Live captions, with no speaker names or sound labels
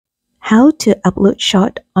How to upload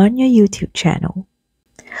short on your YouTube channel.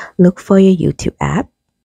 Look for your YouTube app.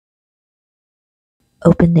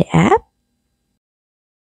 Open the app.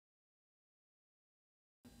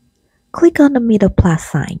 Click on the middle plus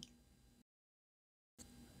sign.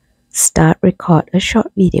 Start record a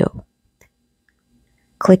short video.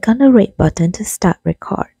 Click on the red button to start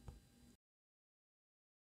record.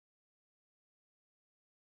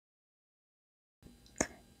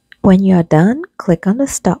 When you are done, click on the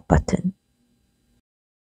stop button.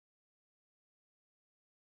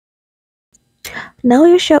 Now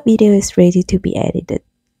your short video is ready to be edited.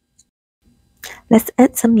 Let's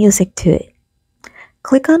add some music to it.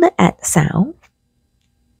 Click on the Add Sound.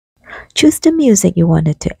 Choose the music you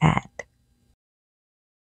wanted to add.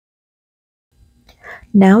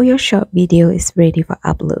 Now your short video is ready for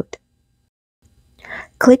upload.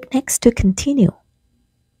 Click Next to continue.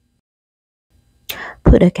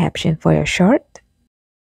 Put a caption for your short.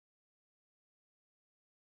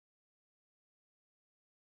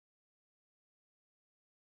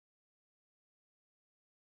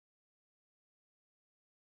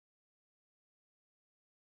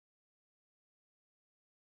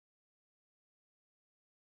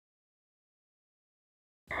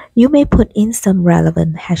 You may put in some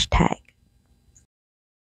relevant hashtag.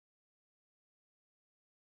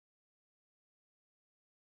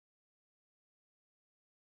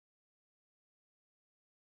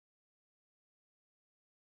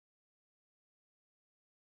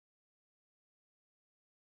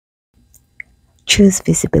 Choose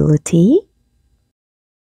visibility.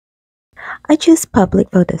 I choose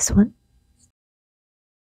public for this one.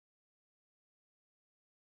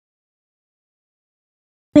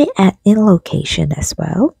 You may add in location as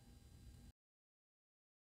well.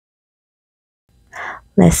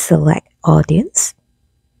 Let's select audience.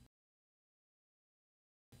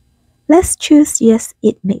 Let's choose Yes,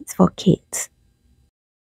 It Makes for Kids.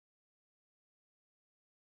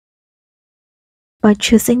 By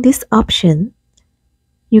choosing this option,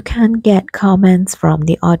 you can get comments from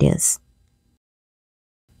the audience.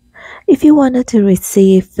 If you wanted to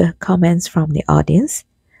receive comments from the audience,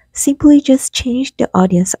 simply just change the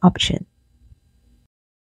audience option.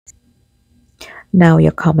 Now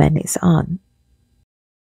your comment is on.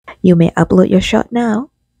 You may upload your short now.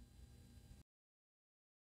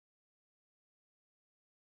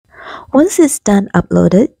 Once it's done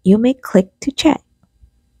uploaded, you may click to check.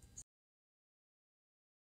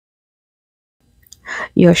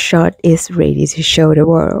 Your short is ready to show the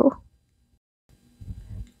world.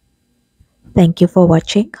 Thank you for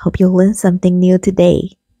watching. Hope you learned something new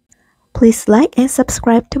today. Please like and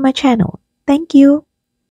subscribe to my channel. Thank you.